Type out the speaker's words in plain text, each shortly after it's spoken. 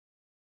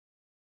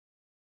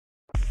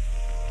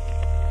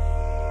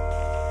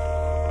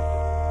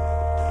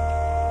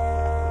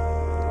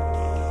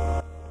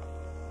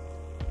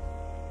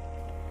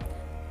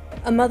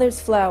A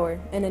Mother's Flower,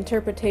 an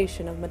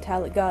interpretation of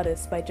Metallic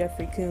Goddess by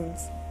Jeffrey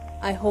Coons.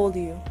 I hold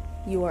you.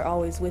 You are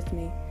always with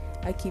me.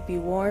 I keep you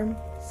warm,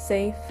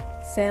 safe,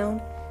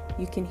 sound.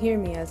 You can hear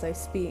me as I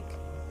speak.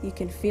 You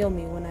can feel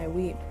me when I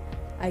weep.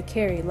 I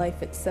carry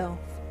life itself.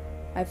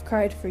 I've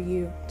cried for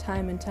you,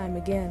 time and time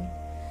again.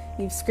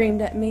 You've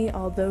screamed at me,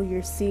 although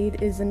your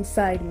seed is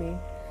inside me.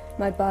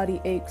 My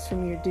body aches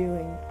from your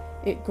doing.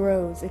 It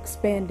grows,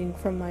 expanding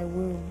from my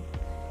womb.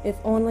 If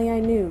only I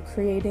knew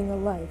creating a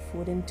life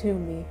would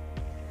entomb me.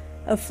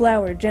 A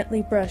flower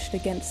gently brushed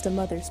against a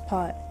mother's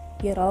pot,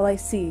 yet all I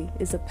see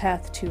is a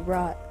path to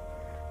rot.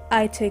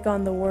 I take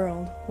on the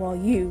world, while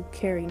you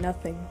carry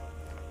nothing.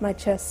 My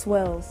chest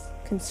swells,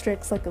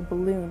 constricts like a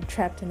balloon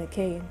trapped in a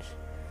cage.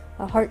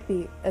 A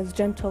heartbeat, as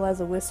gentle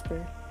as a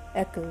whisper,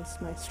 echoes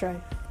my strife.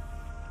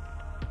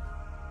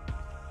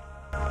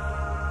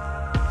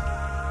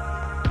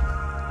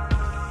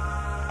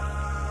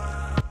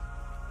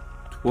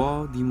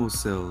 Trois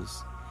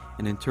Demoiselles,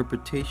 an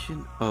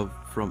interpretation of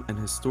From an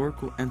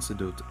Historical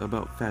Anecdote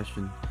About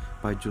Fashion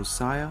by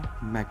Josiah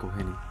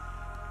McElhenney.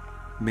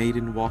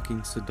 Maiden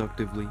walking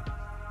seductively,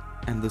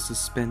 and the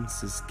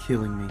suspense is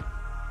killing me.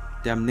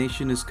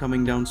 Damnation is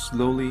coming down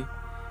slowly,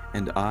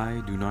 and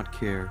I do not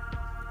care.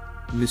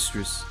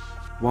 Mistress,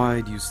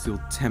 why do you still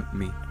tempt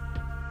me?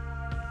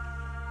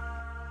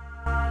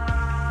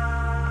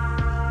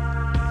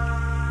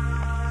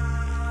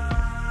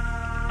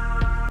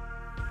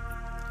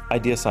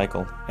 Idea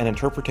Cycle, an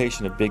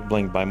interpretation of Big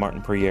Bling by Martin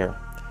Priere.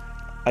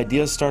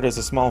 Ideas start as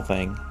a small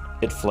thing.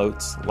 It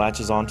floats,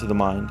 latches onto the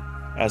mind.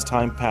 As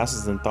time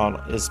passes and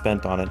thought is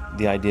spent on it,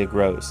 the idea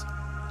grows.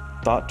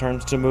 Thought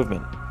turns to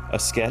movement, a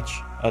sketch,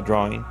 a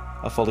drawing,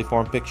 a fully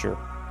formed picture.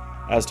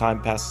 As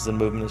time passes and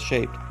movement is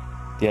shaped,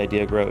 the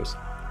idea grows.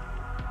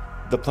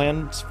 The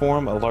plans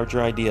form a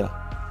larger idea,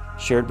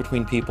 shared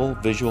between people,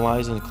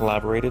 visualized and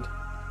collaborated.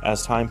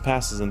 As time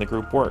passes and the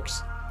group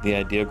works, the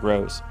idea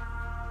grows.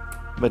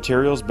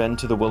 Materials bend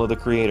to the will of the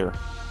creator.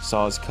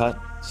 Saws cut,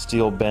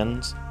 steel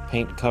bends,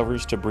 paint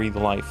covers to breathe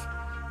life.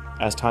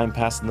 As time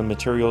passes and the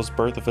materials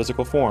birth a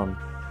physical form,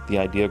 the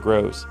idea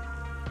grows.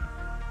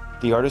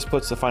 The artist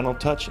puts the final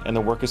touch and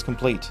the work is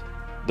complete.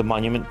 The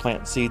monument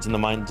plants seeds in the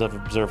minds of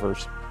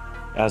observers.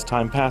 As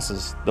time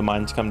passes, the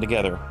minds come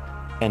together,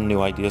 and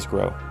new ideas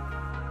grow.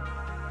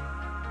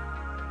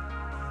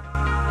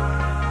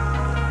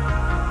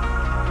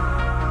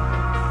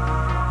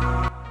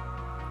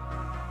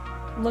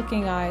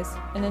 Looking Eyes,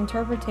 an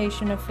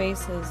interpretation of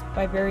Faces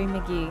by Barry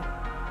McGee.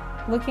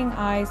 Looking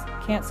eyes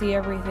can't see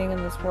everything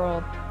in this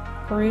world,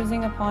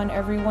 perusing upon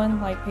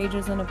everyone like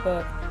pages in a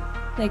book.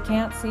 They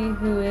can't see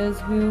who is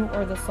who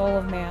or the soul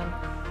of man,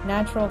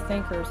 natural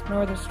thinkers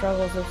nor the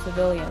struggles of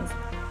civilians,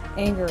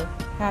 anger,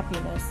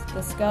 happiness,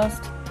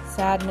 disgust,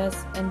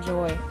 sadness, and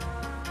joy.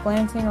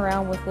 Glancing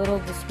around with little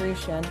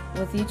discretion,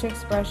 with each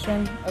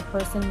expression a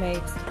person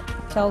makes,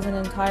 tells an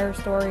entire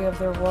story of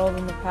their world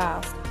in the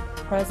past,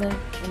 present,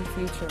 and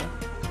future.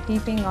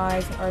 Peeping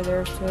eyes are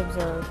theirs to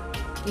observe.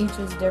 Each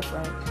is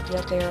different,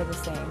 yet they are the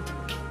same.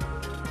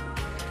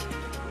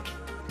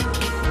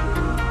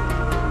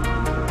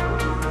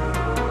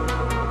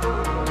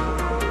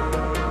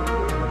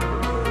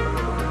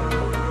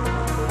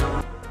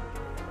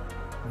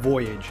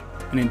 Voyage,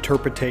 an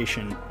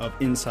interpretation of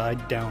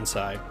Inside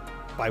Downside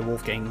by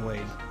Wolfgang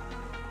Wade.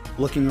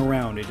 Looking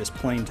around, it is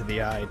plain to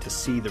the eye to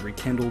see the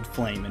rekindled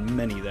flame in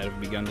many that have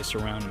begun to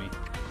surround me.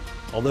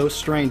 Although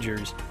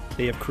strangers,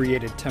 they have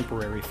created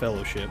temporary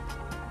fellowship.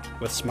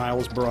 With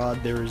smiles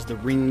broad, there is the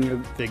ringing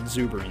of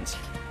exuberance,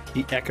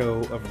 the echo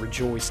of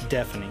rejoice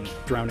deafening,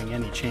 drowning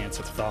any chance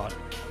of thought.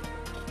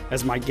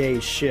 As my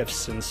gaze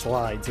shifts and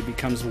slides, it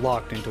becomes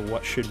locked into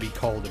what should be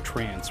called a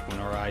trance when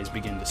our eyes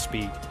begin to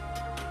speak.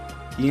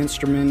 The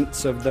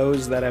instruments of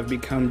those that have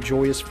become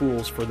joyous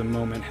fools for the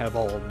moment have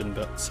all been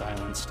but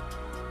silenced.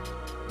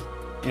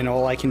 And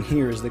all I can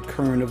hear is the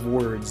current of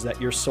words that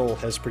your soul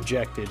has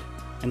projected,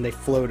 and they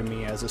flow to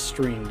me as a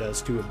stream does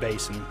to a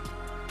basin.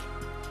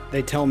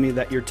 They tell me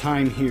that your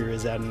time here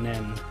is at an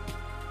end,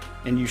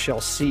 and you shall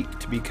seek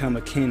to become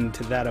akin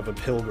to that of a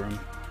pilgrim,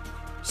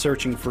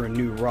 searching for a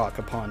new rock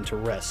upon to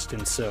rest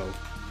and sow.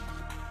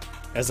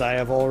 As I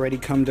have already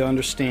come to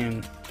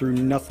understand, through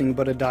nothing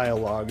but a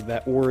dialogue,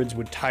 that words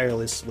would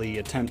tirelessly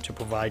attempt to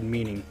provide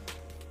meaning.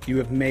 You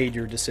have made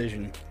your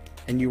decision,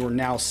 and you are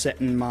now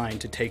set in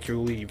mind to take your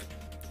leave,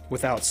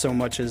 without so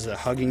much as a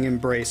hugging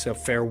embrace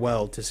of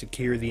farewell to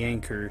secure the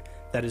anchor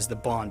that is the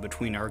bond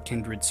between our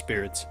kindred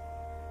spirits.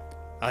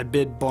 I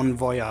bid bon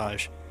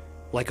voyage,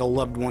 like a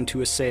loved one to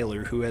a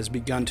sailor who has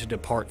begun to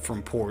depart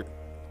from port.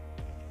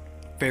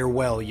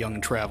 Farewell, young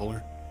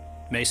traveler.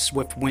 May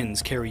swift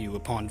winds carry you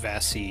upon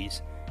vast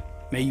seas.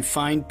 May you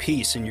find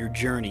peace in your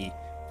journey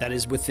that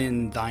is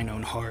within thine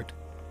own heart,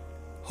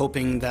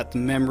 hoping that the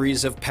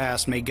memories of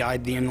past may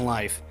guide thee in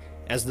life,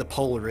 as the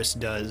Polaris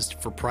does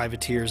for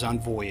privateers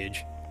on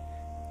voyage.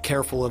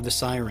 Careful of the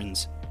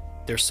sirens,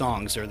 their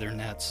songs are their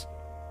nets.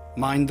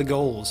 Mind the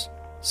goals,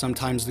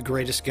 sometimes the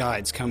greatest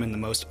guides come in the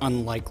most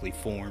unlikely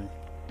form.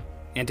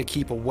 And to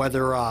keep a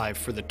weather eye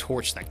for the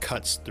torch that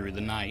cuts through the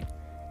night,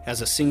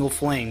 as a single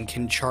flame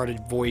can chart a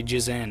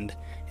voyage's end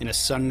in a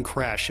sudden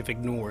crash if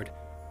ignored,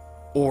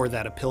 or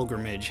that a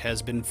pilgrimage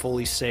has been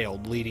fully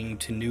sailed leading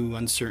to new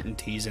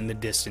uncertainties in the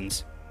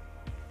distance.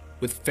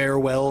 With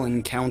farewell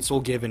and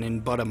counsel given in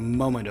but a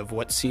moment of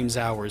what seems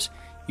hours,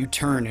 you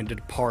turn and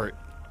depart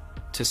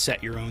to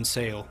set your own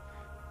sail,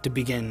 to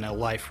begin a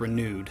life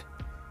renewed.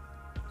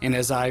 And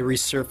as I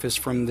resurface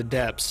from the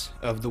depths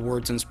of the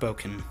words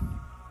unspoken,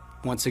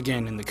 once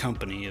again in the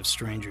company of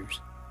strangers.